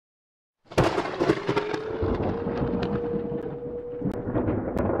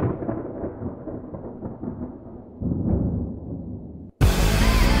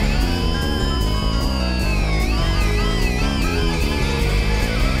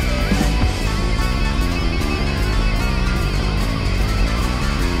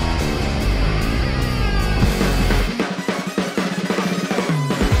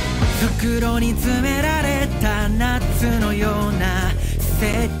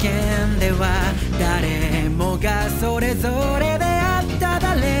間では誰もがそれぞれであった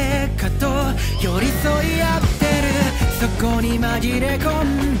誰かと寄り添い合ってる。そこに紛れ込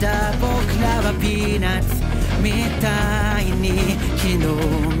んだ僕らはピーナッツみたいに木の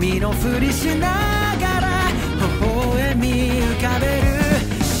実のふりしながら微笑み浮かべる。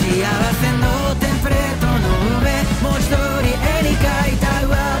幸せのテンプレートの上文字通り絵に描いた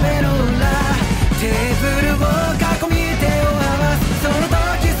上辺の裏、テーブルを囲み手を合わす。その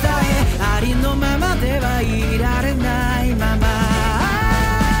時さえありのままではいられないまま、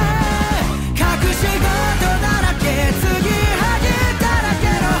隠し事だらけ継ぎはぎだらけ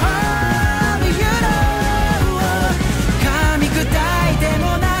の Home You know 噛み砕いても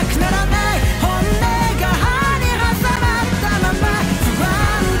なくならない本音が歯に挟まったまま、不安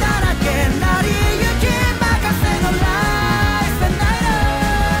だらけなりゆき任せの Life and I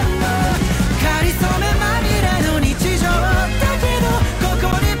know かりそめまみれの日常だけど、こ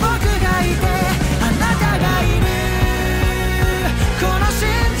こに僕がいてあなたがいる。この真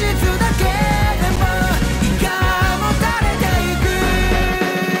実だけでも胃がもたれていく。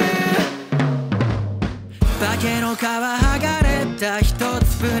化けの皮剥がれた一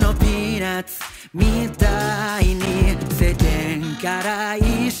粒のピーナッツみたいに世間から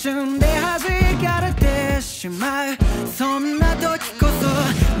一瞬で弾かれてしまう。そんな時こそ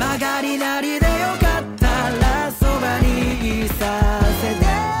曲がりなりでよかったらそばにいさせて、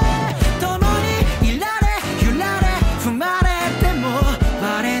共にいられ揺られ踏まれても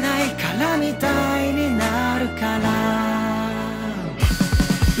割れないからみたいになるから。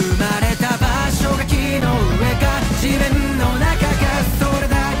生まれた場所が木の上か地面の中か、それ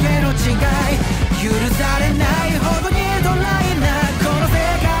だけの違い許されないほどにドライなこの世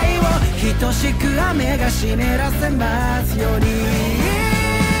界を等しく雨が湿らせますように。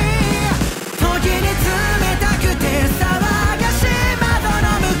時に冷たくて騒がしい窓の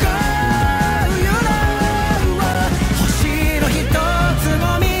向こう You know 星の一つも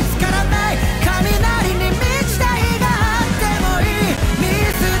見つからない雷に満ちた日があってもいい。ミ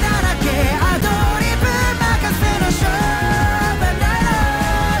スだらけアドリブ任せのショーバナ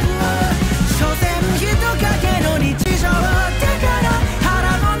ナ、所詮人影の日常だから腹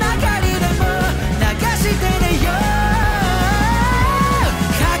の中にでも流してねよ。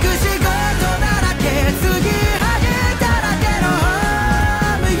隠し事だらけ継ぎはぎだらけの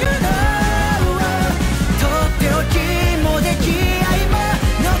Home You know とっておきも出来合いも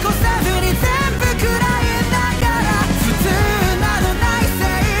残さずに全部くらいながら、普通などない正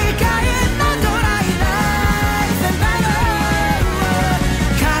解なドライライフ And I know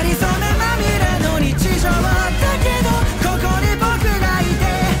かりそめまみれの日常だけど、ここに僕がいて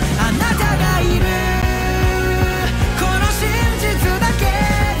あなたがいる。この真実だけ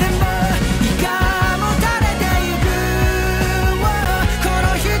でも胃がもたれていく。この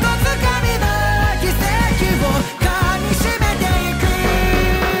一つ紙の奇跡を噛みしめていく。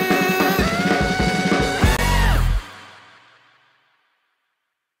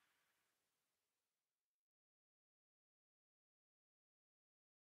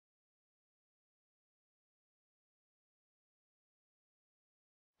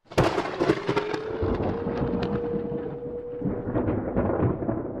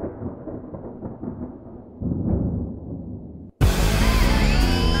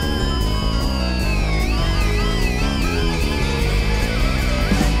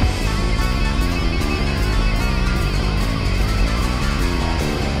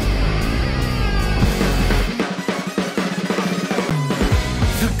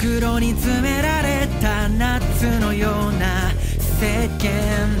袋に詰められたナッツのような世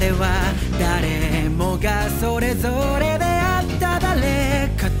間では誰もがそれぞれであった誰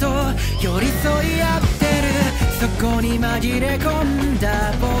かと寄り添い合ってる。そこに紛れ込ん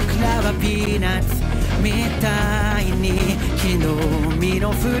だ僕らはピーナッツみたいに木の実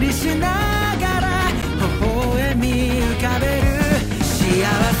のふりしながら微笑み浮かべる。幸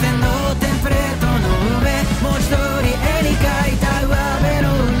せのテンプレートの上文字通り絵に描いた上辺の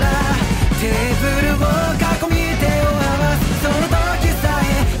裏、テーブルを囲み手を合わす。その時さ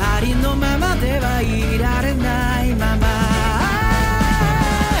えありのままではいられないまま、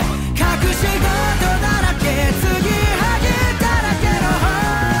隠し事だらけ継ぎはぎだらけの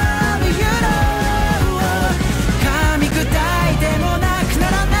Home You know 噛み砕いてもなくな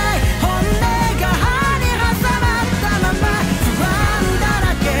らない本音が歯に挟まったまま、不安だ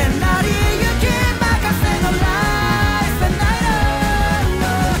らけなりゆき任せのライ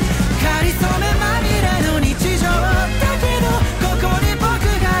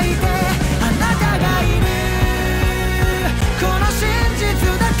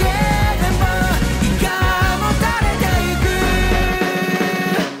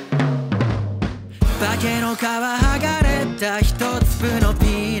化けの皮剥がれた一粒のピ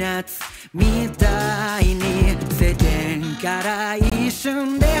ーナッツみたいに世間から一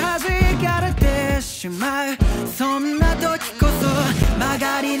瞬で弾かれてしまう。そんな時こそ曲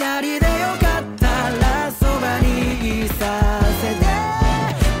がりなりでよかったらそばにいさせて、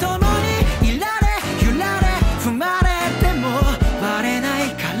共にいられ揺られ踏まれても割れない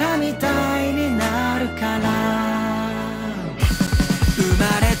からみたいになるから。生ま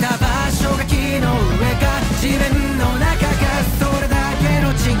れた場所が木の上か地面の中か、それだけの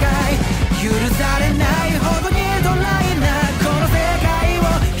違い。許されないほどにドライなこの世界を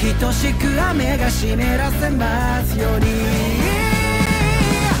等しく雨が湿らせますように。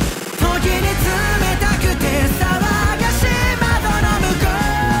時に冷たくて騒がしい窓の向こ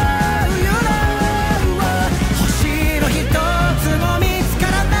う、You know 星の一つも見つか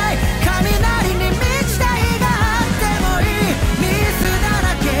らない雷に満ちた日があってもいい。ミスだ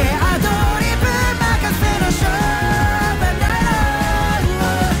らけアドリブ任せの勝負なら、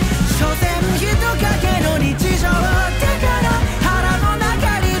所詮人影の日常だから腹の中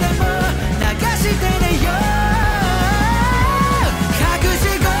にでも流してねよ。隠し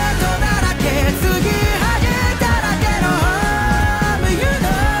事だらけ継ぎはぎだらけのホーム You know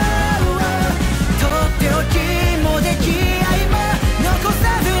とっておきも出来合いも残さ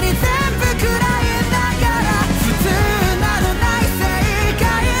ずに全部くらいながら、普通などない正解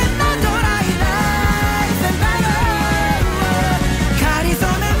なドライライフ先輩のかりそ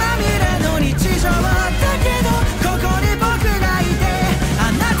めまみれの日常だけど、ここに僕がいてあ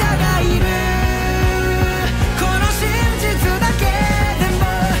なたがいる。この真実だけでも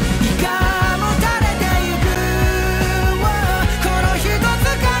胃がもたれてゆく。この一つ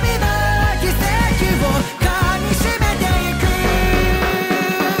紙の奇跡を噛みしめていく。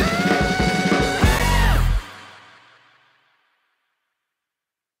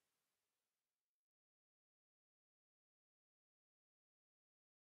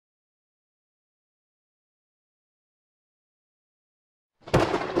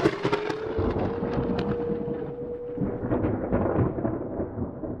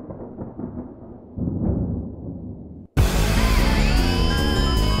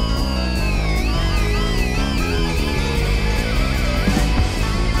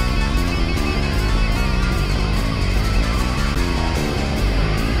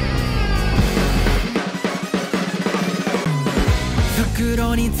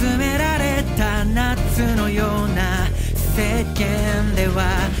袋に詰められたナッツのような世間で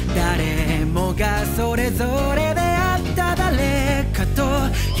は、誰もがそれぞれであった誰かと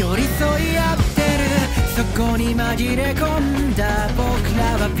寄り添い合ってる。そこに紛れ込んだ僕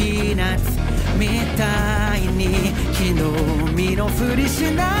らはピーナッツみたいに木の実のふり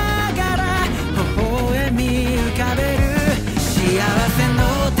しながら微笑み浮かべる。幸せの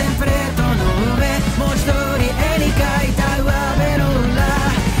テンプレートの上、文字通り絵に描いた上辺の裏、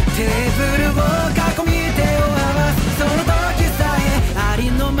テーブルを囲み手を合わす。その時さえあり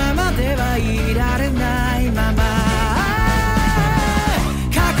のままではいられないまま、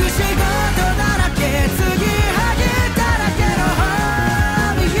隠し事だらけ継ぎはぎだらけのホ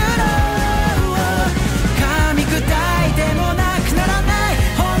ーム You know 噛み砕いてもなくならない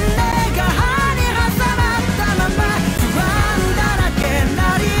本音が歯に挟まったまま、不安だらけな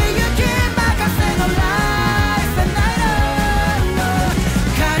りゆき任せのライフナイト、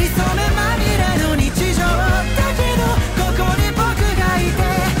かりそめまみれの日常だけど、ここに僕がいて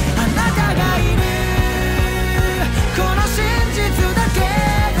あなたがいる。この真実だけ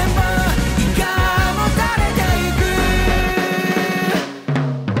でも胃がもたれていく。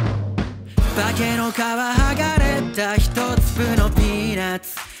化けの皮剥がれた一粒のピーナッ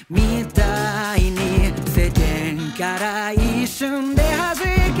ツみたいに世間から一瞬で弾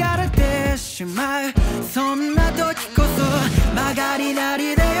かれてしまう。そんな時こそ曲がりな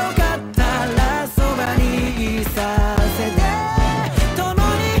りでよかったらそばにいさせて、共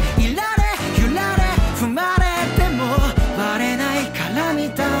にいられ揺られ踏まれても割れないからみ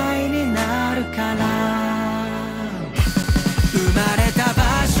たいになるから。生まれた場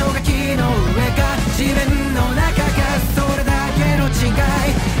所が木の上か地面の中か、それだけの違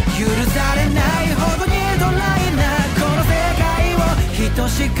い。許されないほどにドライなこの世界を等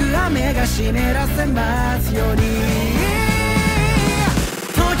しく雨が湿らせますように。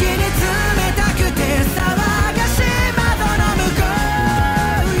時に冷たくて騒がしい窓の向こ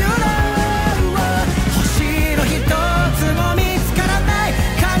う、You know 星の一つも見つからない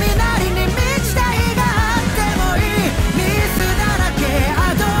雷に満ちた日があってもいい。ミスだらけア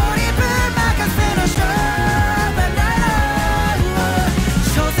ドリブ任せの勝負なら、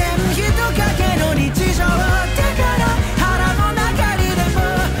所詮人影の日常だから腹の中にでも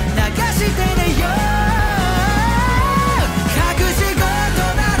流してねよ。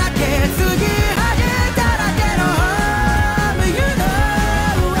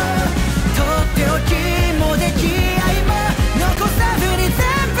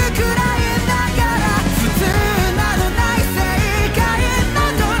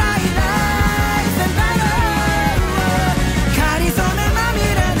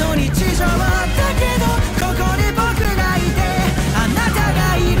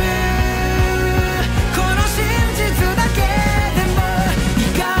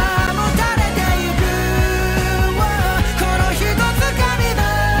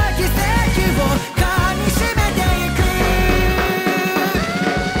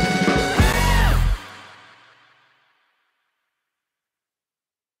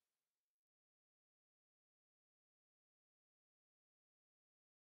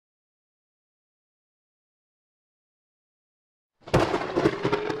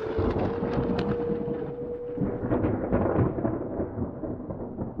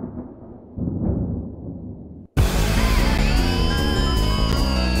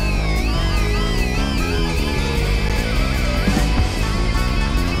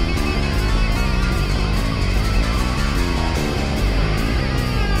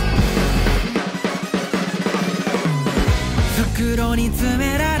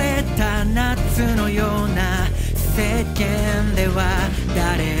世間では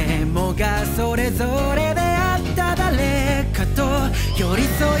誰もがそれぞれであった誰かと寄り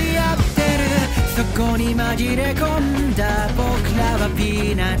添い合ってる。そこに紛れ込んだ僕らは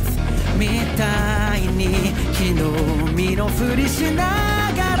ピーナッツみたいに木の実のふりしな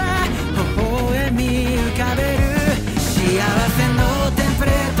がら微笑み浮かべる。幸せのテンプ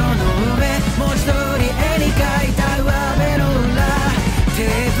レートの上文字通り絵に描いた上辺の裏テ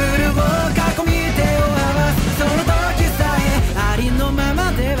ーブルを囲み手を合わす。その時さえありのま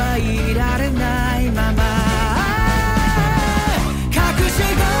まではいられないまま隠し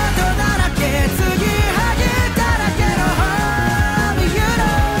事だらけ継ぎはぎだらけの Home You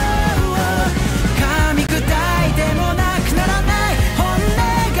know 噛み砕いてもなくならない本音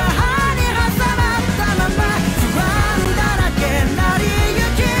が歯に挟まったまま不安だらけなりゆ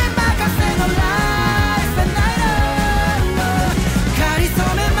き任せの Life and Night かりそ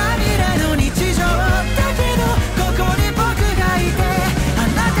めまみれの日常だけどここに僕がいてあ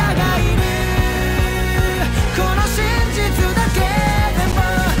なたがいる。この真実だけでも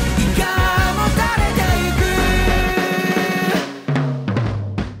胃がもたれていく。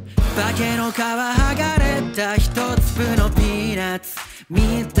化けの皮剥がれた一粒のピーナッツ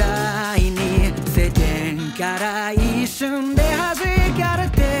みたいに世間から一瞬で弾かれ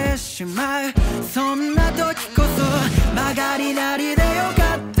てしまう。そんな時こそ曲がりなりでよ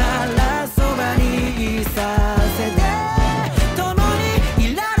かったらそばにいさせて共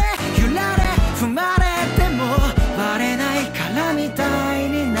にいられ揺られ踏まれても割れないからみたい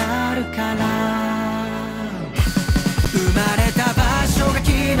になるから。生まれた場所が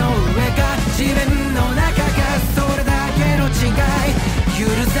木の上か地面の中かそれだけの違い許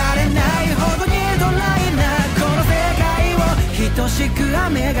されないほどにドライなこの世界を等しく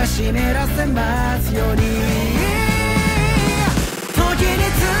雨が湿らせますように。時に冷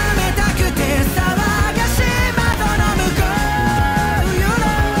たくて騒がしい窓の向こう You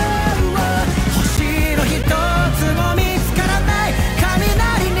know 星の一つも見つからない雷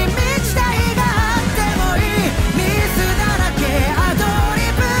に満ちた日があってもいいミスだらけアドリ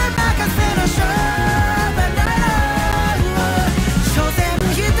ブ任せのショーバナナ所詮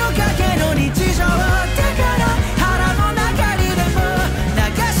人影の日常だから腹の中にでも流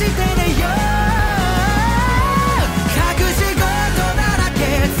してねよ。隠し事だらけ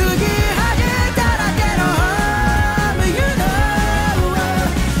継ぎはぎだらけの Home You know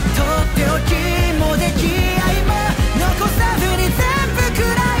とっておきも出来合いも残さずに全部食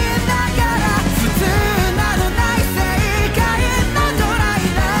らいながら普通などない正解なドライ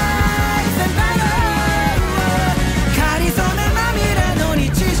な先輩のかりそめまみれの日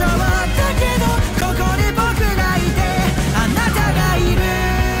常だけどここに僕がいてあなたがいる。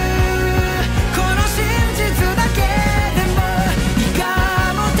この真実だけでも胃が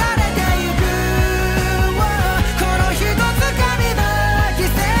もたれてゆく。この一つ紙の奇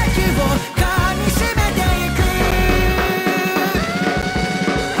跡を噛みしめていく。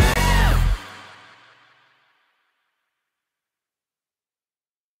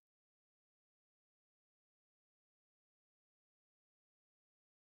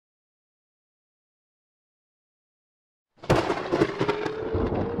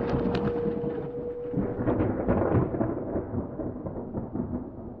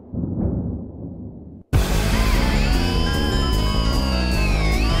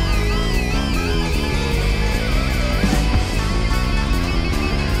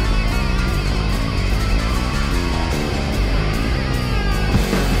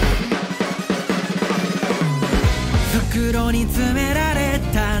袋に詰められ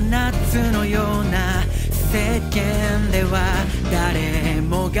た夏のような世間では誰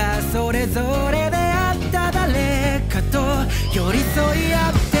もがそれぞれであった誰かと寄り添い合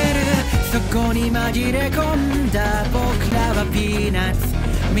ってる。そこに紛れ込んだ僕らはピーナッツ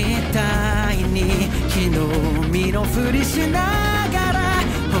みたいに木の実のふりしながら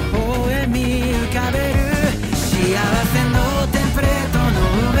微笑み浮かべる。幸せのテンプレートの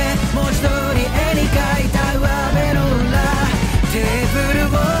上文字通り絵に描いた上辺の裏テーブル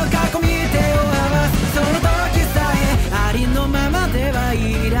を囲み手を合わす。その時さえありのままでは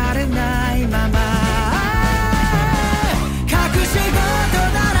いられないまま隠し事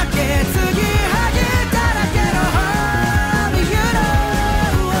だらけ継ぎはぎだらけの Home You know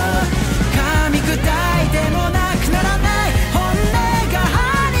噛み砕いてもなくならない本音が歯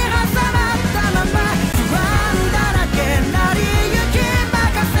に挟まったまま不安だらけ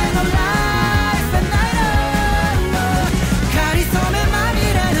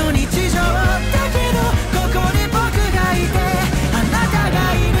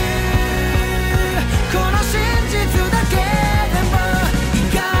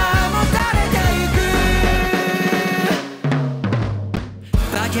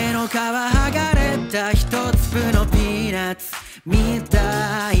けの皮剥がれた一粒のピーナッツみ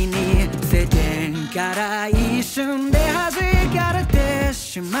たいに世間から一瞬で弾かれて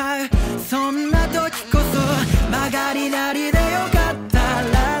しまう。そんな時こそ曲がりなりでよかった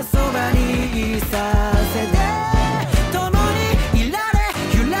らそばにいさせて、共にいられ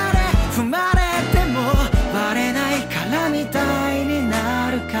揺られ踏まれても割れないからみたいに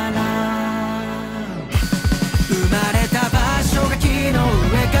なるから。生まれた場所が木の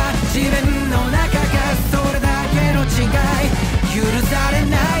上か地面の中か、それだけの違い。許され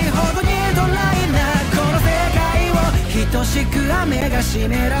ないほどにドライなこの世界を等しく雨が湿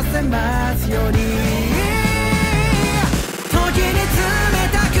らせますように。時に冷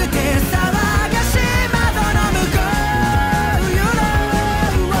たくて騒がしい窓の向こう、You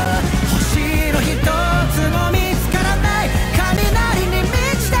know 星の一つも見つからない雷に満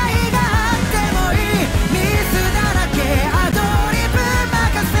ちた日があってもいい。ミスだらけアドリブ任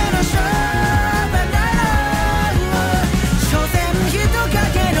せのショーバナナ、所詮人影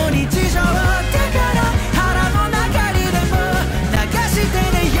の日常だから腹の中にでも流して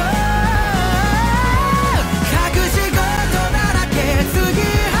ねよ。隠し事だらけ継ぎ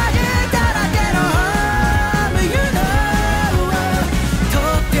はぎだらけの Home You know と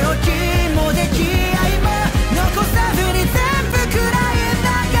っておきも出来合いも残さずに全部くらいな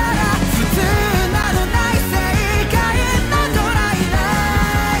がら、普通などない正解なドライな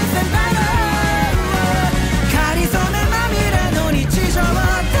先輩のかりそめまみれの日常だ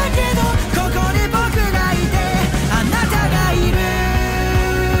けど、ここに僕がいてあなたがいる。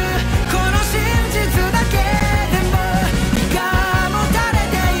この真実だけでも身がもたれ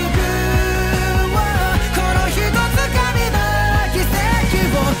てゆく。この一つ紙の奇跡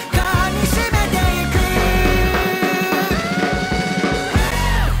を噛みしめていく。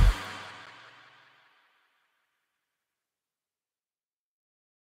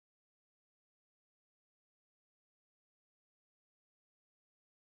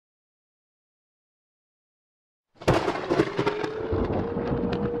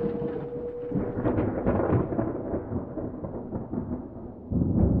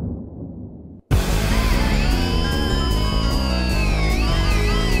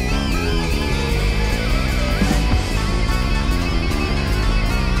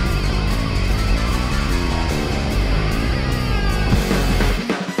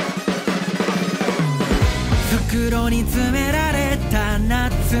袋に詰められたナ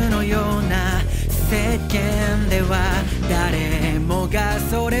ッツのような世間では誰もが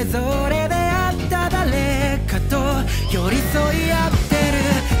それぞれであった誰かと寄り添い合ってる。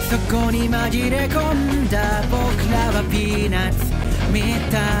そこに紛れ込んだ僕らはピーナッツみ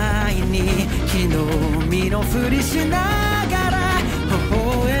たいに木の実のふりしながら微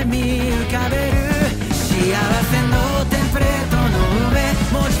笑み浮かべる。幸せのテンプレートの上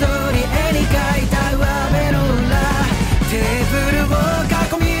文字通り絵に描いた上辺の裏、テーブルを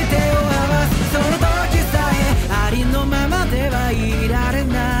囲み手を合わすその時さえありのままではいられ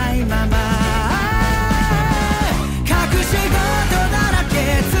ないまま、隠し事だらけ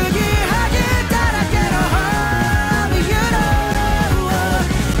継ぎはぎだらけの Home You know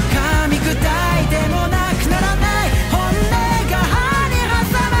噛み砕いてもなくならない本音が歯に挟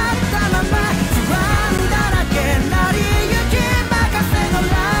まったまま、不安だらけ成り行き任せの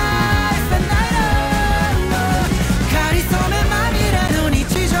Life and I know かりそめまみれの日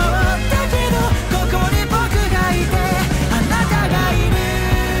常だけど、ここに僕がいてあなたがいる。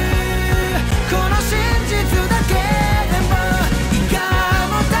この真実だけでも胃が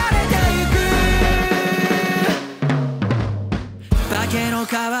もたれてゆく。化けの皮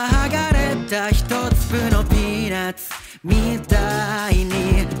剥がれた一粒のピーナッツみたい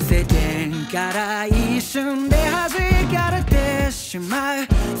に世間から一瞬で弾かれてしまう。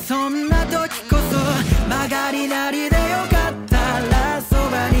そんな時こそ曲がりなりでよかったらそ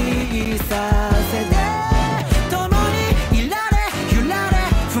ばにいさせて、共にいられ揺られ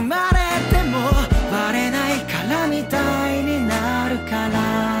踏まれても割れないからみたいになるから。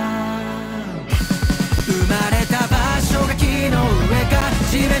生まれた場所が木の上か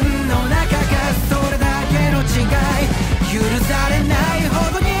地面の中か、それだけの違い。許されない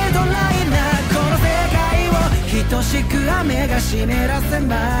ほどにドライなこの世界を等しく雨が湿らせ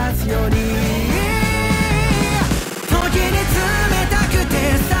ますように。時に冷たくて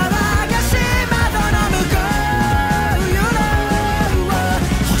騒がしい窓の向こう、You know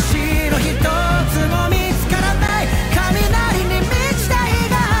星の一つも見つからない雷に満ちた日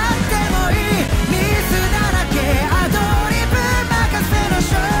があってもいい。ミスだらけアドリブ任せの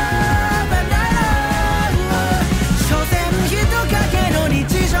ショーバナナ、所詮人影の日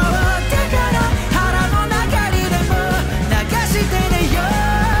常だから腹の中にでも流してねよ。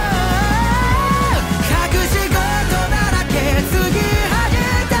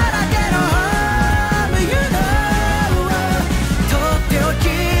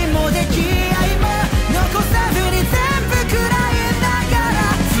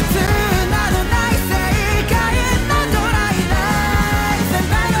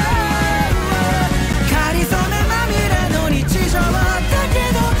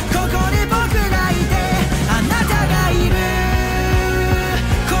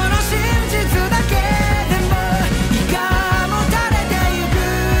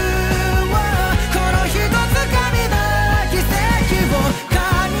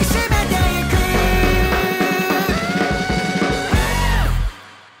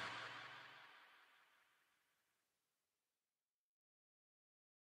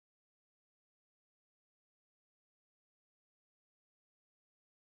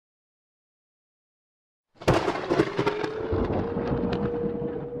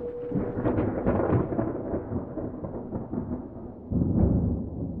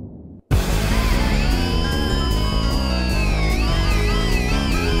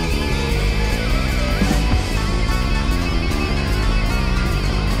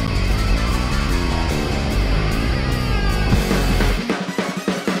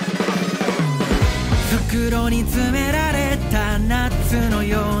袋に詰められた夏の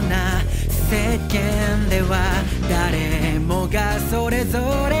ような世間では誰もがそれぞ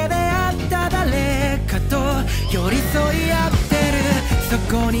れであった誰かと寄り添い合ってる。そ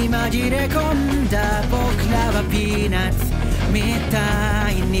こに紛れ込んだ僕らはピーナッツみ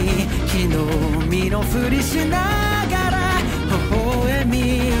たいに木の実のふりしながら微笑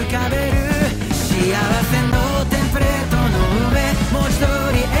み浮かべる。幸せのテンプレートの上文字通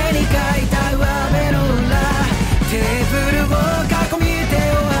り絵に描いた上辺の裏テーブルを囲み手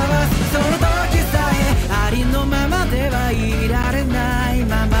を合わす。その時さえありのままではいられない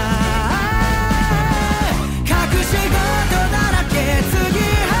まま隠し事だらけ継ぎ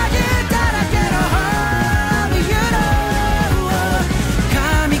はぎだらけの Home You know 噛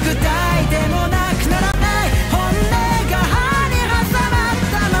み砕いてもなくならない本音が歯に挟まっ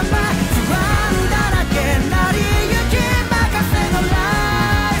たまま不安だらけなりゆき任せの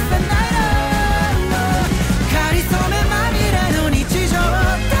Life and I know かりそめまみれの日常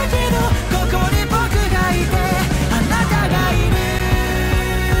だけどここに僕がいてあなたがいる。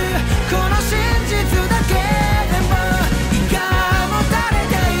この真実だけでも胃がもたれ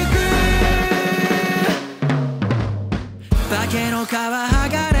ていく。化けの皮剥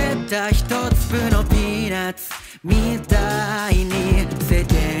がれた一粒のピーナッツみたいに世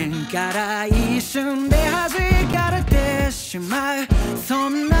間から一瞬で弾かれてしまう。そ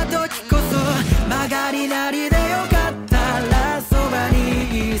んな時こそ曲がりなりでよかったらそば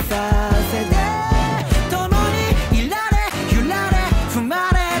にいさせて共にいられ揺られ踏ま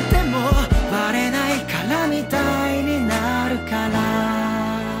れても割れないからみたいになるから。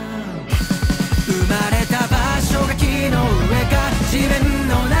生まれた場所が木の上か地面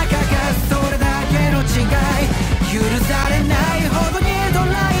の中かそれだけの違い許されないほどにドラ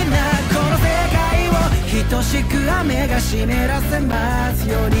イなこの世界を等しく雨が湿らせます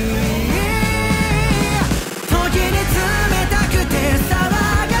ように。時に冷たくて騒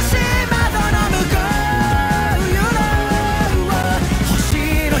がしい窓の向こう You know 星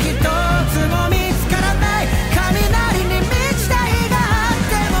の一つも見つからない雷に満ちた日があっ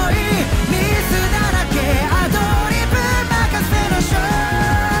てもいいミスだらけアドリブ任せのショー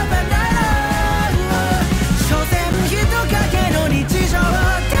バナナ所詮人影の日常だ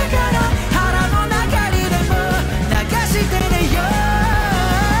から腹の中にでも流してねよ。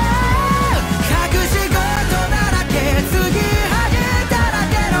隠し事だらけ継ぎはぎだら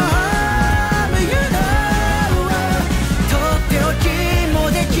けの Home You know とっておきも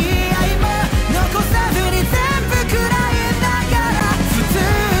出来合いも残さずに全部くらいながら普通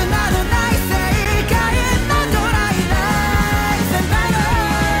などない正解なドライライフ先輩の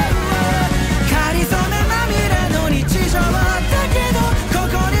かりそめまみれの日常だけどこ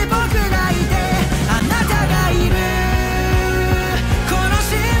こに僕がいてあなたがいる。この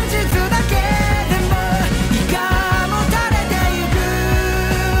真実だけでも胃がもたれていく。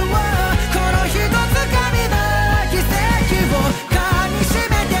この一つ紙の奇跡を噛みし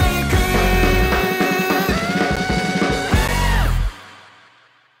めていく。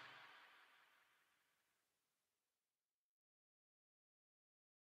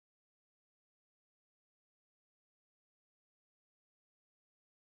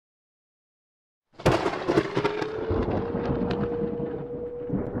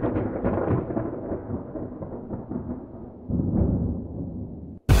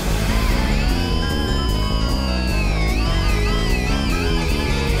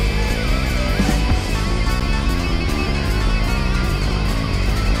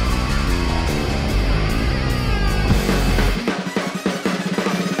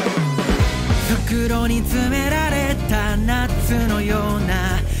袋に詰められた夏のよう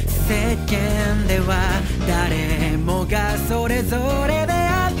な世間では誰もがそれぞれで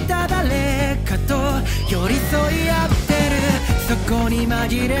あった誰かと寄り添い合ってる。そこに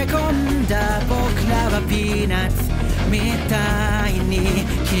紛れ込んだ僕らはピーナッツみたいに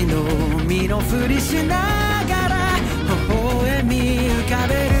木の実のふりしながら微笑み浮か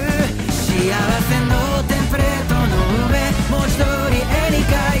べる。幸せのテンプレートの上文字通り絵に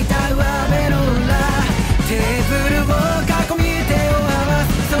描いた上辺の裏テーブルを囲み手を合わす。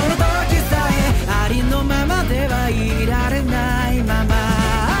その時さえありのままではいられないまま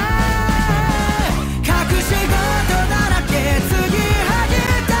隠し事だらけ継ぎはぎ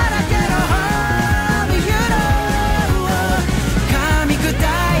だらけの Home You know 噛み砕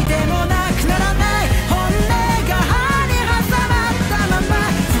いてもなくならない本音が歯に挟まったまま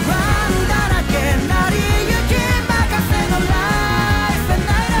不安だらけ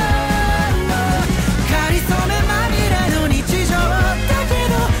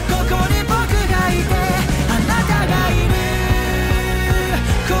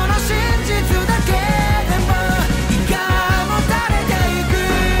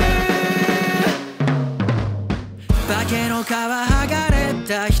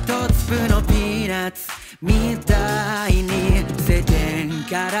た一粒のピーナッツみたいに世間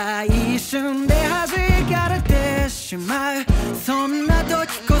から一瞬で弾かれてしまう。そんな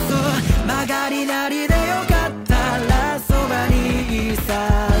時こそ曲がりなりでよかったらそばにい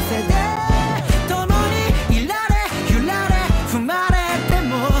させて、共にいられ揺られ踏まれて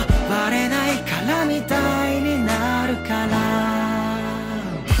も割れないからみたいになるから。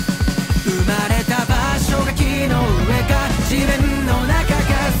生まれた場所が木の上か地面の中か、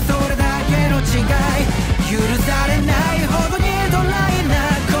それだけの違い。許されないほどにドライな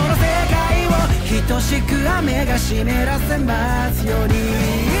この世界を等しく雨が湿らせますように。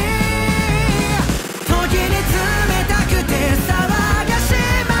時に冷たくて騒がしい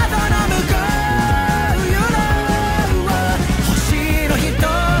窓の向こう、You know 星の一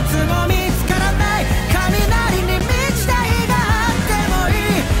つも見つからない雷に満ちた日があってもい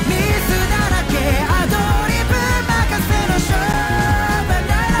い。ミスだらけアドリブ任せの勝負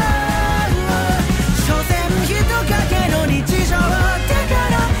なら、所詮人影の日常だか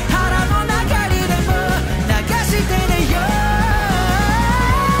ら腹の中にでも流してねよ。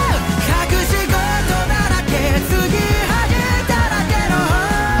隠し事だらけ継ぎはぎだらけの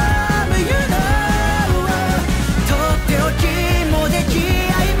Home You know とっておきも出来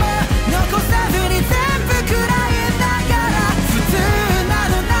合いも残さずに全部くらいだから、普通な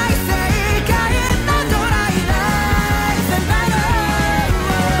どない正解なドライな先輩の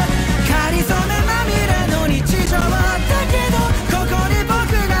かりそめまみれの日常だけど、ここに僕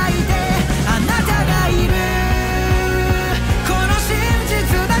がいてあなたがいる。この真実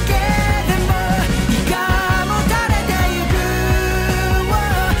だけでも胃がもたれてゆく。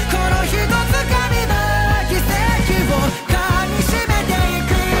この一つ紙の奇跡を噛みしめてい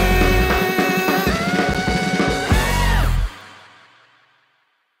く。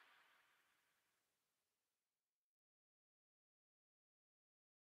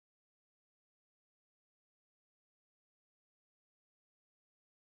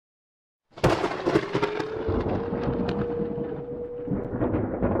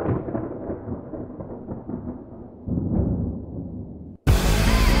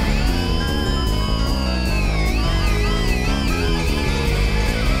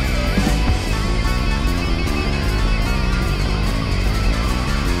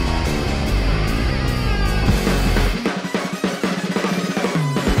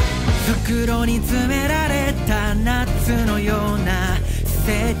袋に詰められた夏のような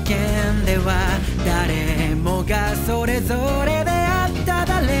世間では、誰もがそれぞれであった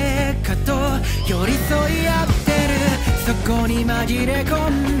誰かと寄り添い合ってる。そこに紛れ込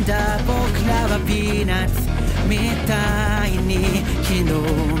んだ僕らはピーナッツみたいに木の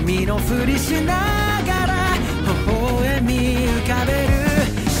実のふりしながら微笑み浮かべる。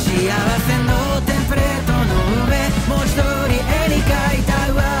幸せのテンプレートの上、文字通り絵に描いた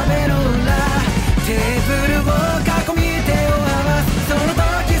上辺の裏、テーブルを囲み手を合わす。その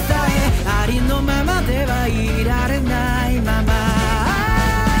時さえありのままではいられないまま、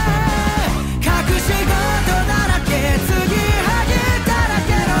隠し事だらけ継ぎはぎだらけ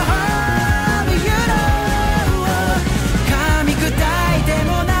の Home You know 噛み砕いても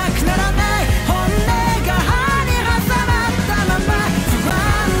なくならない本音が歯に挟まったまま、不安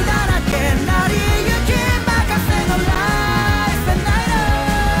だらけなりゆき任せのライフナイ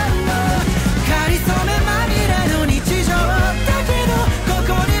ト、かりそめまみれの日常だけど、こ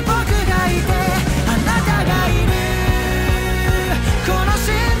こに僕がいてあなたがいる。この真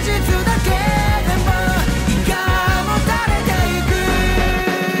実だけでも胃がもたれてゆく。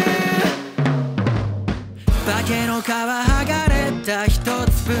化けの皮剥がれた一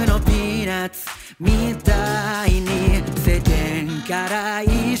粒のピーナッツみたいに世間から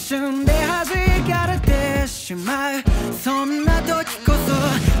一瞬で弾かれてしまう。そんな時こそ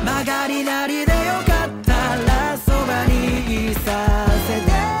曲がりなりでよかったらそばにいさせ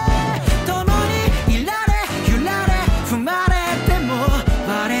て、共にいられ揺られ踏まれても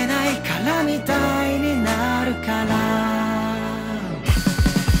割れないからみたいになるから。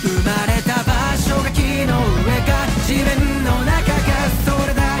生まれた場所が木の上か地面の中か、そ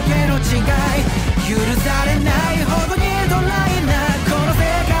れだけの違い。許されないほどにドライなこの世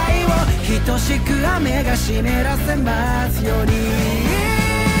界を等しく雨が湿らせますように。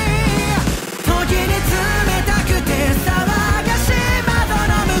時に冷たくて騒がしい窓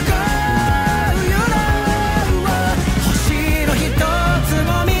の向こう、You know 星の一つも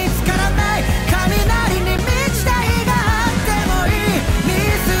見つからない雷に満ちた日があってもいい。ミ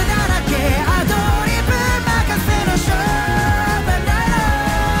スだらけアドリブ任せの勝負なら、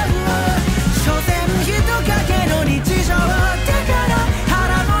所詮人影の日常だから腹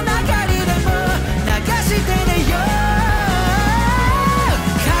の中にでも流してねよ。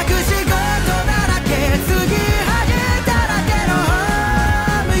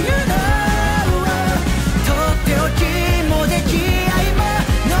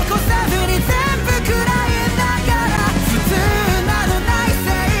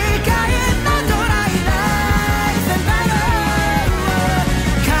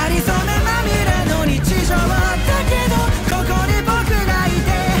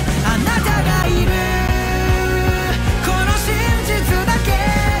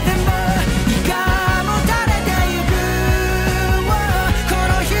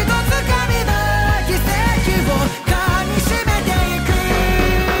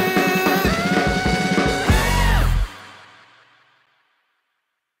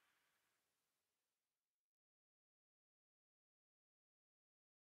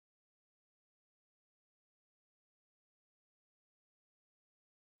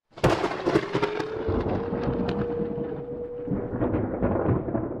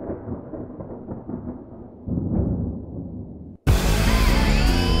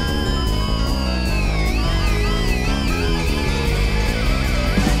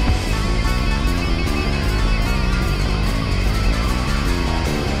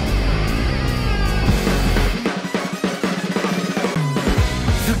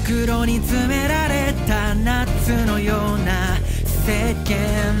袋に詰められたナッツのような世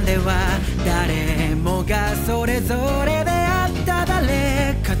間では誰もがそれぞれであった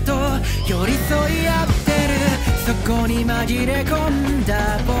誰かと寄り添い合ってる。そこに紛れ込ん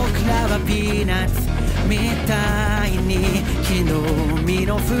だ僕らはピーナッツみたいに木の実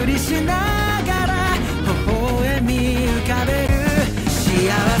のふりしながら微笑み浮かべる。幸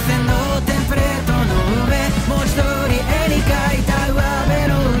せのテンプレートの上文字通り絵に描いた上辺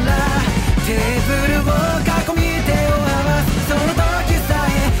の裏テーブルを囲み手を合わす。その時さ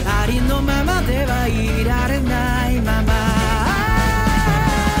えありのままではいられないまま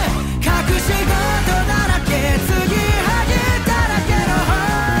隠し事だらけ継ぎはぎだらけの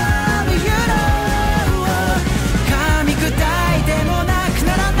Home You know 噛み砕いてもなくな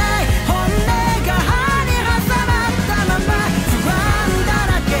らない本音が歯に挟まったまま不安だ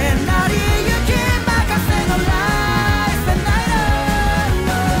らけなりゆき任せのライフナイ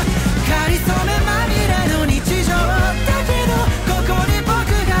トかりそめまみれの日常だけどここに僕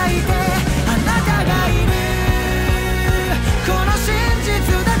がいてあなたがいる。この真実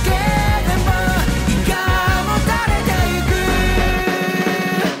だけでも胃がもたれてゆく。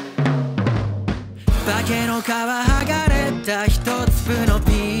化けの皮剥がれた一粒の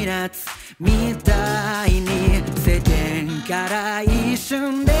ピーナッツみたいに世間から一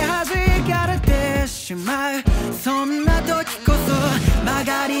瞬で弾かれてしまう。そんな時こそ曲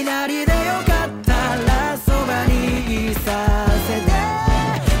がりなりでよかったらそばにいさせて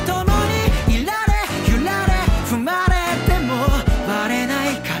共にいられ揺られ踏まれても割れな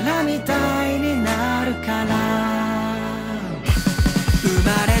いからみたいになるから。生ま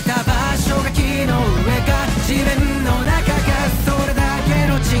れた場所が木の上か地面の中かそれだけ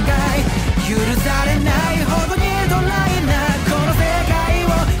の違い許されないほどにドライなこの世界を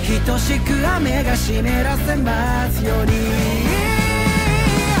等しく雨が湿らせますように。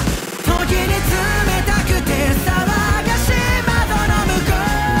時に冷たくて騒がしい窓の向こ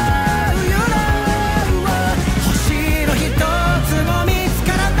う You know 星の一つも見つ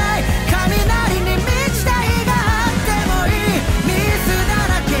からない雷に満ちた日があってもいいミスだ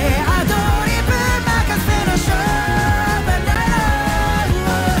らけアドリブ任せのショーバナナ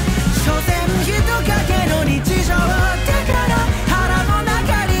所詮人影の日常だから腹の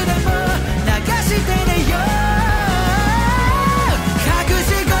中にでも流してねよ。隠し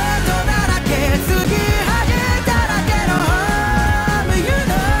事だらけ継ぎはぎだらけの Home You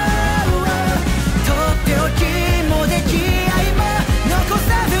know とっておきも出来合いも残さ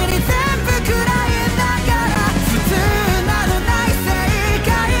ずに全部食らいながら普通などない正解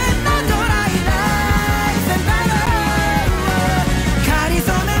なドライな先輩のかりそ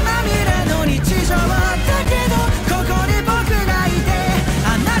めまみれの日常だけどここに僕がいてあ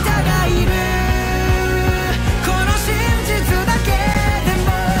なたがいる。この真実だけでも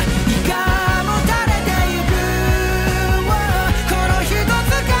胃がもたれてゆく。この一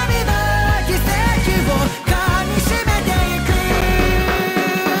つ紙の奇跡を噛みしめていく。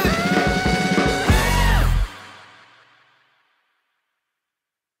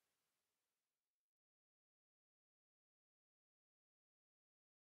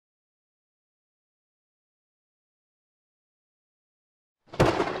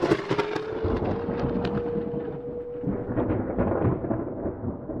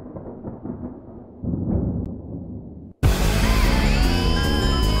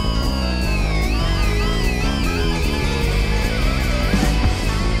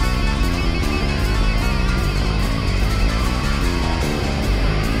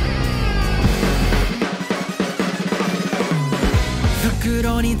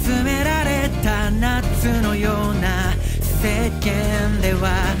袋に詰められたナッツのような世間では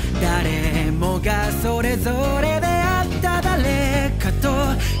誰もがそれぞれであった誰かと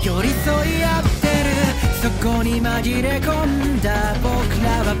寄り添い合ってる。そこに紛れ込んだ僕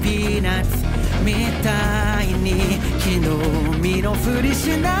らはピーナッツみたいに木の実のふり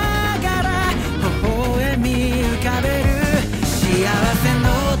しながら微笑み浮かべる。幸せの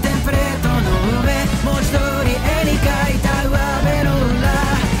テンプレートの上文字通り絵に描いた上辺の裏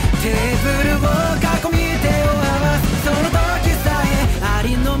テーブルを囲み手を合わす。その時さえあ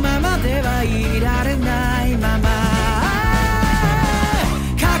りのままではいられないまま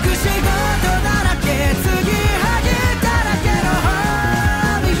隠し事だらけ継ぎはぎだらけの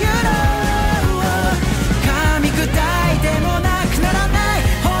Home You know 噛み砕いてもなくならない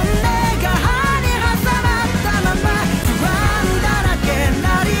本音が歯に挟まったまま不安だらけな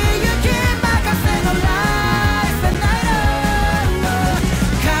りゆき任せのライ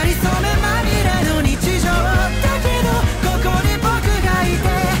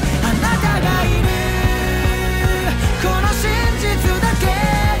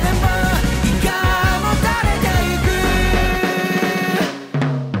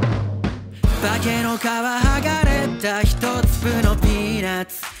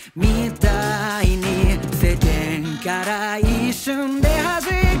みたいに世間から一瞬で弾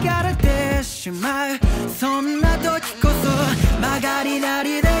かれてしまう。そんな時こそ曲がりな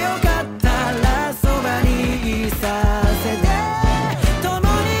りでよかったらそばにいさせて、共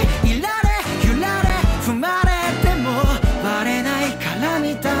にいられ揺られ踏まれても割れないから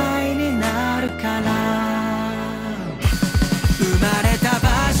みたいになるから。生まれた場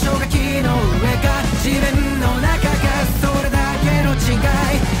所が木の上か地面の中か、それだけの違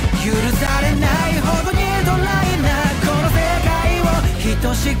い。許されないほどにドライなこの世界を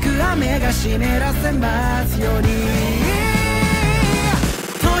等しく雨が湿らせますように。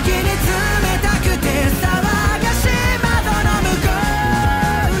時に冷たくて騒がしい窓の向こ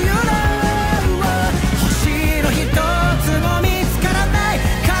う、You know 星の一つも見つからない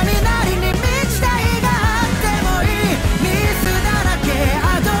雷に満ちた日があってもいい。ミスだらけ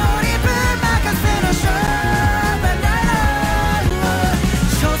アドリブ任せの勝負なら、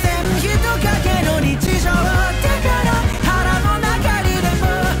所詮人影の日常だから腹の中にでも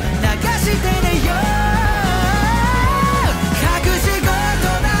流してねよ。隠し事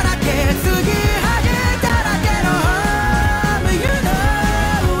だらけ継ぎはぎだらけの Home You know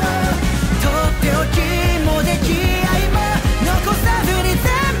とっておきも出来合いも残さずに全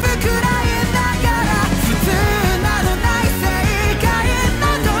部くらいながら、普通などない正解な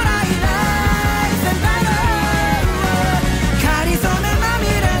ドライな先輩のかりそめまみ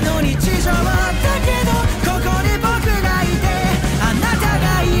れの日常だけど、ここに僕がいてあなたが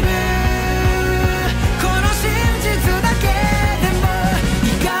いる。この真実だけでも胃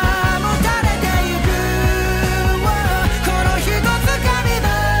がもたれてゆく。この一つ紙の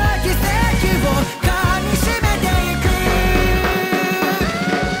奇跡を噛みしめていく。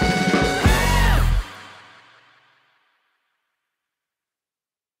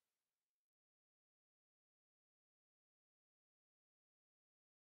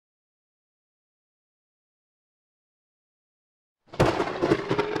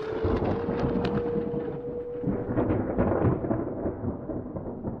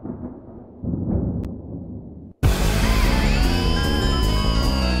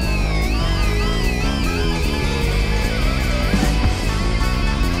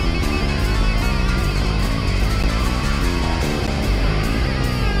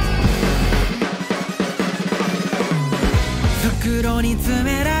袋に詰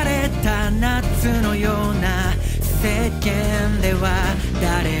められた夏のような世間では、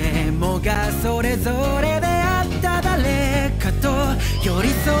誰もがそれぞれであった誰かと寄り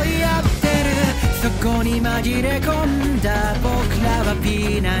添い合ってる。そこに紛れ込んだ僕らは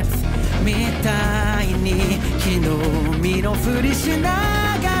ピーナッツみたいに木の実のふりし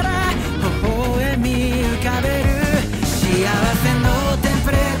ながら微笑み浮かべる。幸せのテン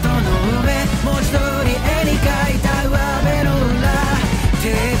プレートの上、文字通り絵に描いた上辺の裏、テ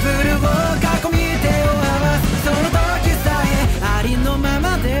ーブルを囲み手を合わす。その時さえありのま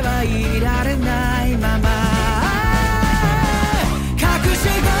まではいられないまま、隠し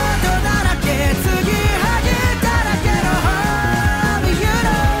事だらけ継ぎはぎだらけの Home You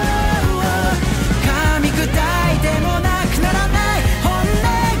know 噛み砕いてもなくならない本音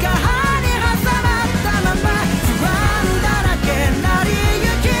が歯に挟まったまま、不安だらけなりゆ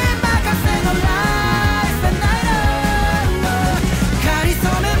き任せのライフナイト、かりそ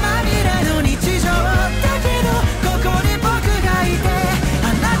めまみれの日常だけど、ここに僕がいてあ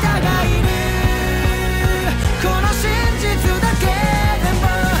なたがいる。この真実だけでも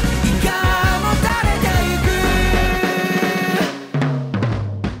胃がもたれてゆく。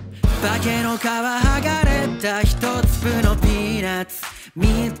化けの皮剥がれた一粒のピーナッツ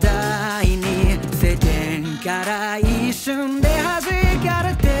みたいに世間から一瞬で弾か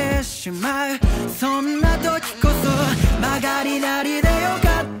れてしまう。そんな時こそ曲がりなりでよ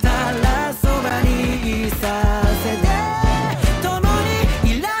かったらそばにいさせて、共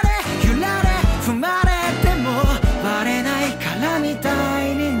にいられ揺られ踏まれても割れないからみた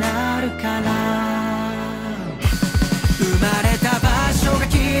いになるから。生まれた場所が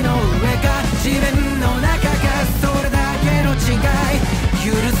木の上か地面の中か、それだけの違い。許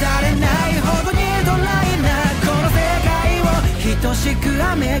されないほどにドライなこの世界を等しく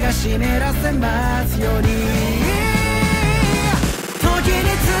雨が湿らせますように。時に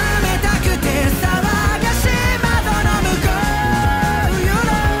冷たくて騒がしい窓の向こう、You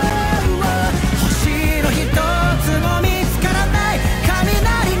know 星の一つも見つからない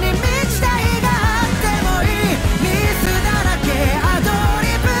雷に満ちた日があってもいい。ミスだらけアドリ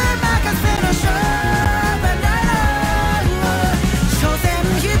ブ任せの勝負なら、所詮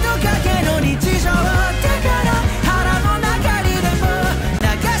人影の日常だから腹の中にでも流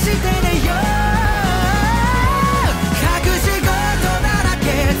してねよ。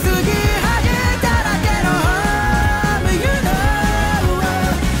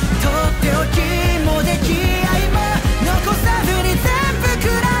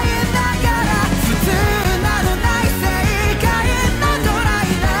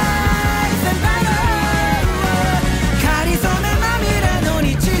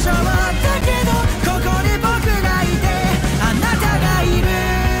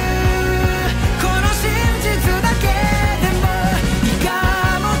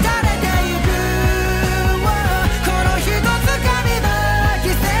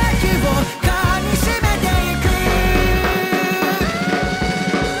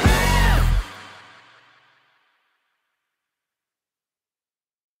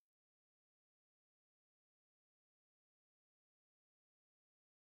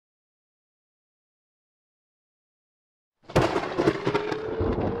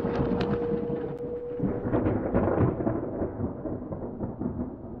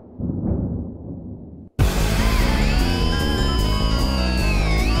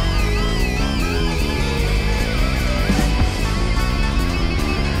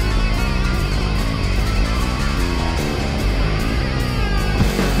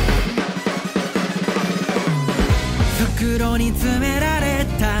袋に詰められ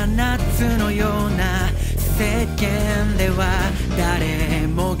たナッツのような世間では誰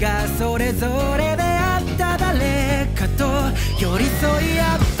もがそれぞれであった誰かと寄り添い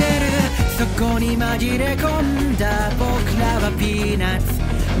合ってる。そこに紛れ込んだ僕らはピーナッツ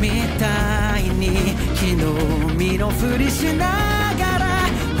みたいに木の実のふりしながら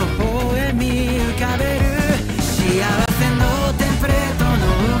微笑み浮かべる。幸せのテンプレートの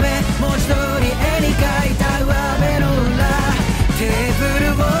上文字通り絵に描いた上辺の裏テーブ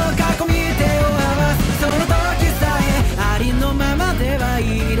ルを囲み手を合わす。その時さえありのままではい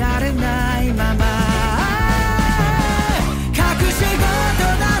られないまま隠し事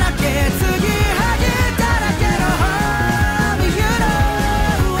だらけ継ぎはぎだらけの Home You know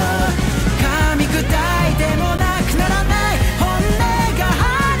噛み砕いてもなくならない本音が歯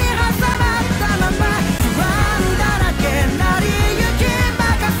に挟まったまま不安だらけなりゆき任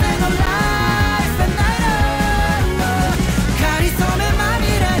せの Life and Night かりそめまみ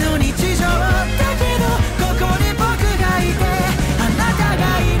れの日常だけどここに僕がいてあなたが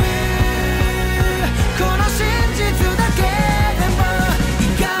いる。この真実だけでも胃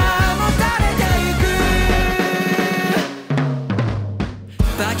がもたれてゆく。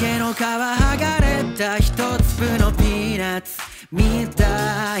化けの皮剥がれた一粒のピーナッツみ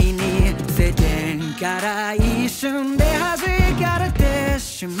たいに世間から一瞬で弾かれて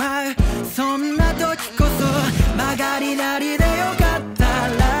しまう。そんな時こそ曲がりなりでよかった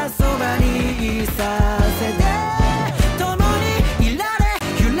らそばにいさせて共にいられ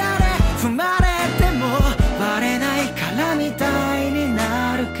揺られ踏まれても割れないからみたいに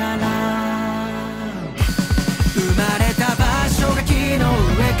なるから。生まれた場所が木の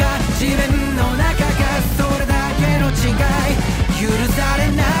上か地面の中かそれだけの違い許され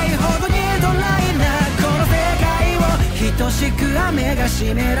ないほどにドライなこの世界を等しく雨が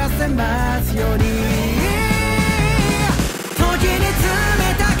湿らせますように。時に冷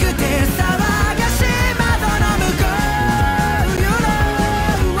たくて騒がしい窓の向こう You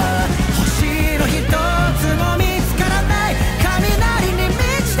know 星の一つも見つからない雷に満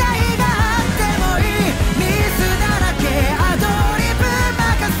ちた日があってもいい。ミスだらけアドリブ任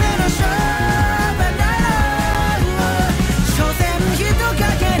せの勝負なら所詮人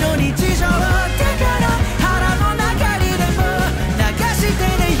影の日常だから腹の中にでも流して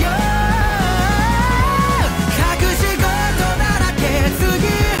ねよ。隠し事だらけ継ぎ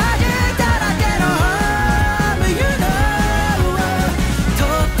はぎだらけの Home You know と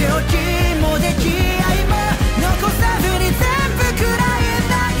っておきも出来合いも残さずに全部食らい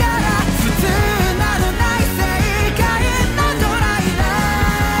ながら普通などない正解なドライラ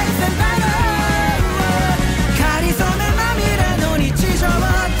イフand Night かりそめまみれの日常だ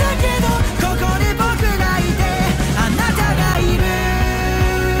けどここに僕がいてあなたがいる。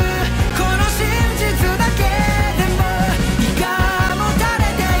この真実だけでも胃がもたれ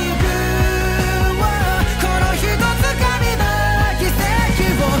てゆく。この一つ紙の奇跡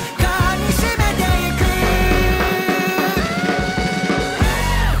を噛みしめていく。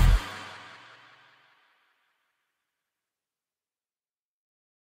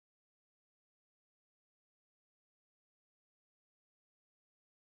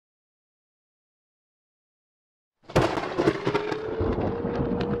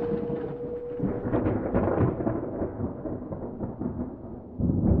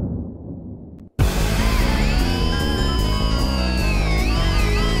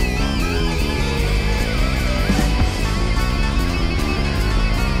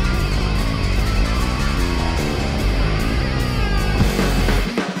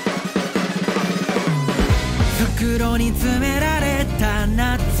袋に詰められた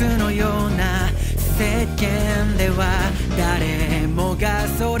ナッツのような世間では誰もが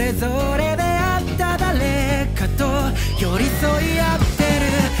それぞれであった誰かと寄り添い合ってる。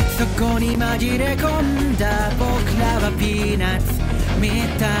そこに紛れ込んだ僕らはピーナッツみ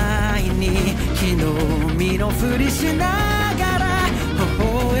たいに木の実のふりしながら微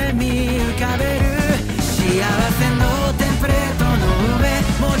笑み浮かべる。幸せのテンプレートの上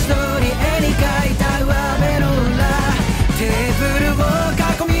文字通り絵に描いた上辺の裏テーブルを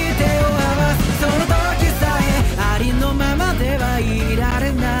囲み手を合わす。その時さえありのままではいら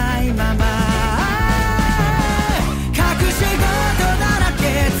れないまま隠し事だらけ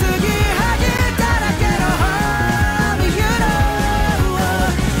継ぎはぎだらけの Home You know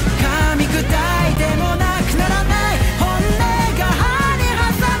噛み砕いてもなくならない本音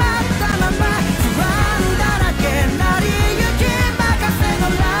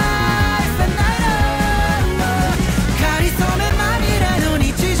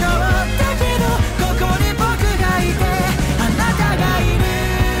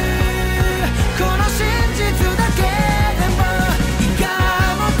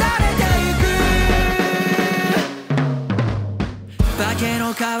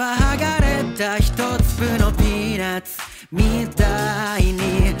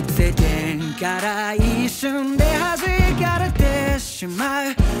瞬で弾かれてしま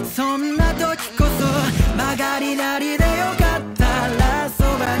う。そんな時こそ曲がりなりでよかったらそ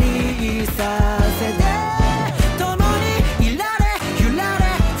ばにいさせて、共にいられ揺られ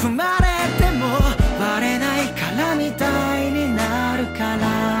踏まれても割れないからみたいになるから。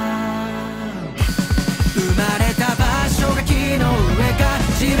生まれた場所が木の上か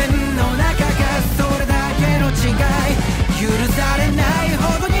地面の中か、それだけの違い。許されない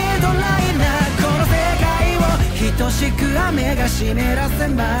ほどにドライなこの世界を等しく雨が湿らせ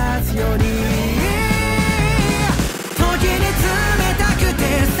ますように。時に冷たくて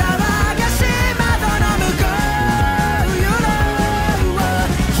騒がしい窓の向こう、You know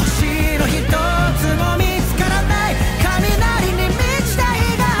星の一つも見つからない雷に満ちた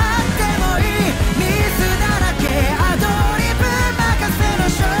日があってもいい。ミスだらけアドリブ任せの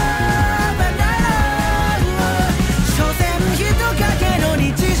勝負なら、所詮人影の日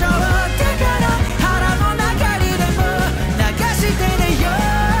常だから腹の中にでも流してねよ。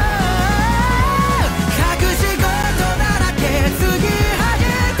隠し事だらけ継ぎはぎ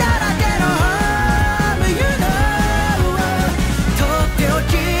だらけの Home You know とってお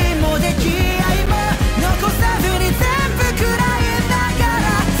きも出来合いも残さずに全部くらいだから、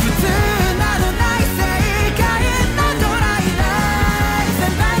普通などない正解なドライライフ先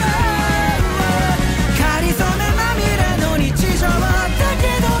輩のかりそめまみれの日常だけ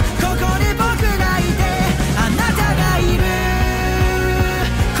ど、ここに僕がいてあなたがいる。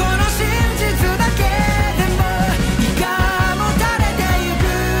この真実だけでも胃がもたれてゆく。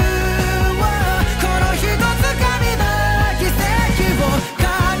この一つ紙の奇跡を噛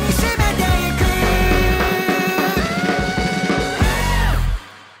みしめていく。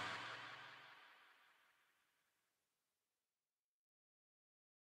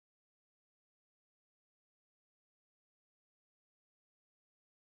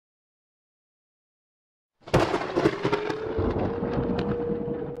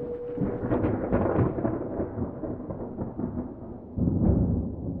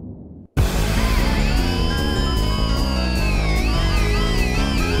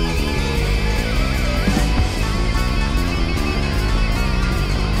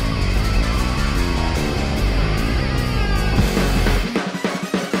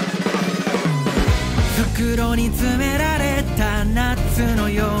袋に詰められた夏の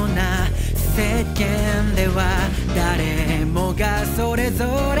ような世間では、誰もがそれぞ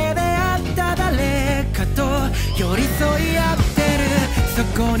れであった誰かと寄り添い合ってる。そ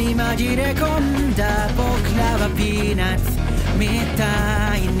こに紛れ込んだ僕らはピーナッツみ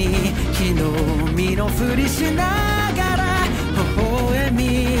たいに木の実のふりしながら微笑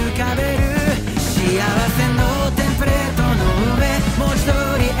み浮かべる。幸せのテンプレートの上、文字通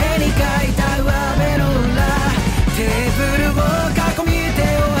り絵に描いた上辺の裏、テーブルを囲み手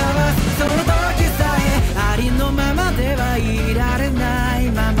を合わす。その時さえありのままではいられない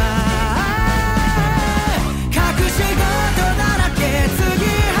まま、隠し事だらけ継ぎ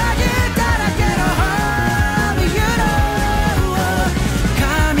はぎだらけの Home You know 噛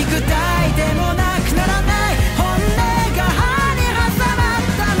み砕いてもなくならない本音が歯に挟ま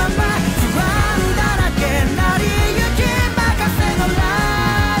ったまま、不安だらけなりゆき任せのラ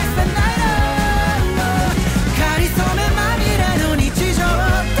イフナイト、かりそめまみれの日常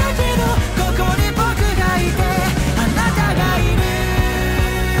だけど、ここに僕がいてあなたがいる。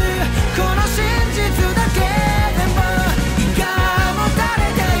この真実だけでも胃がもたれ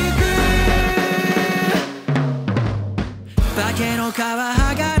てゆく。化けの皮剥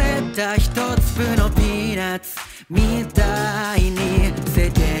がれた一粒のピーナッツみたいに世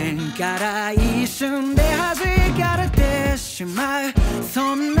間から一瞬で弾かれてしまう。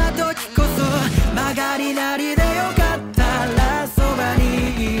そんな時こそ曲がりなりでよかったらそば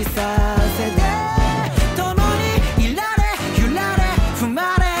にいさせて、共にいられ揺られ踏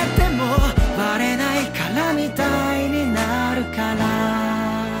まれても割れないからみたいになるから。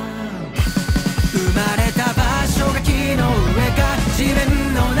生まれた場所が木の上か地面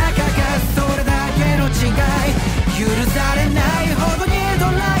の中か、それだけの違い。許されないほどにド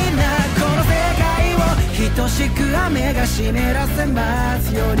ライなこの世界を等しく雨が湿らせま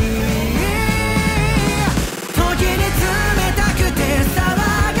すように。時に冷たくて騒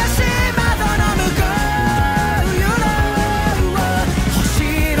がしい窓の向こう、You know 星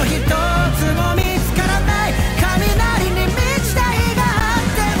の一つも見つからない雷に満ちた日があっ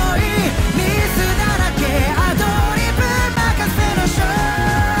てもいい。ミスだらけアドリブ任せの勝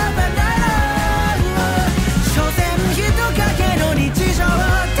負なら、所詮人影の日常だ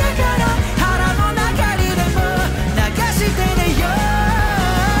から腹の中にでも流してねよ。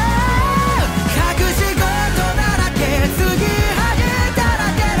隠し事だらけ継ぎはぎだら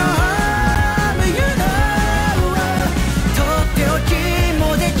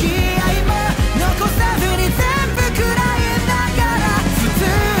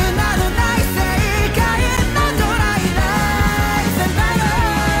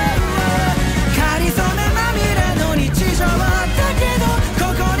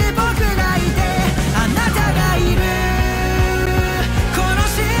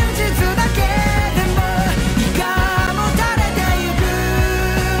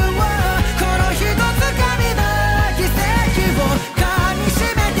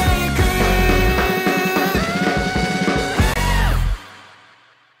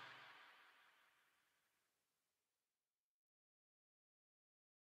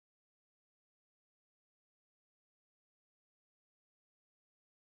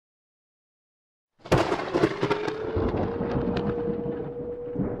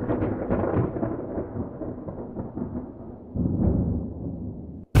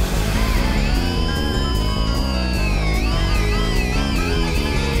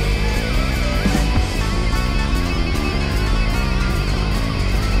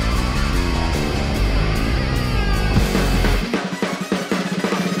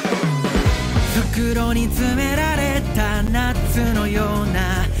袋に詰められた夏のよう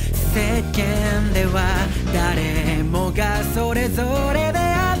な世間では誰もがそれぞれで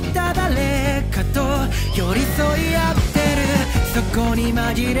あった誰かと寄り添い合ってる。そこに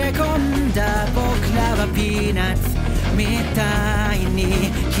紛れ込んだ僕らはピーナッツみたい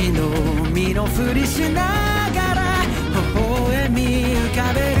に昨日身のふりしながら微笑み浮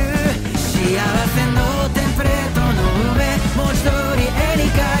かべる。幸せのテンプレートの上文字通り絵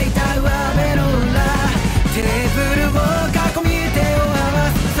に描いた上辺の裏テーブルを囲み手を合わ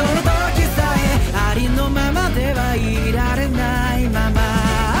す。その時さえありのままではいられないまま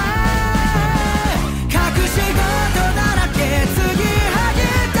隠し事だらけ継ぎはぎ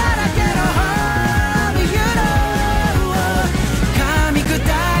だらけの Home You know 噛み砕い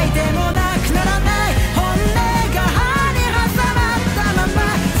てもなくならない本音が歯に挟まったまま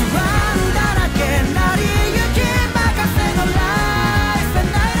不安だらけなりゆき任せの Life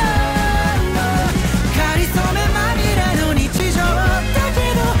and I know かりそめまみれの日常だけ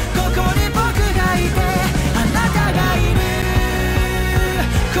どここに僕がいてあなたがいる。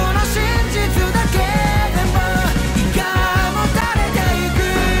この真実だけでも胃がもたれていく。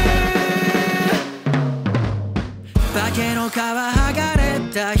化けの皮剥がれ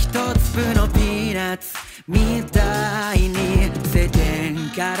た一粒のピーナッツみたいに世間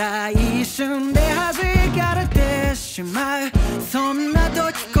から一瞬で弾かれてしまう。そんな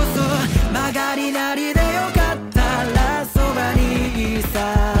時こそ曲がりなりでよかったらそばにいさ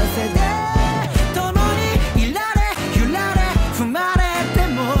せて共にいられ揺られ踏まれて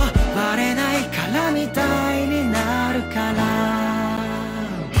も割れないからみたいになるから。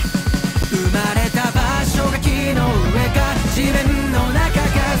生まれた場所が木の上か地面の中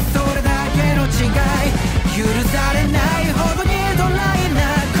かそれだけの違い許されないほどにドライな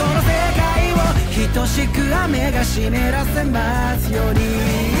この世界を等しく雨が湿らせますよう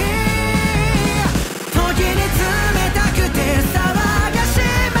に。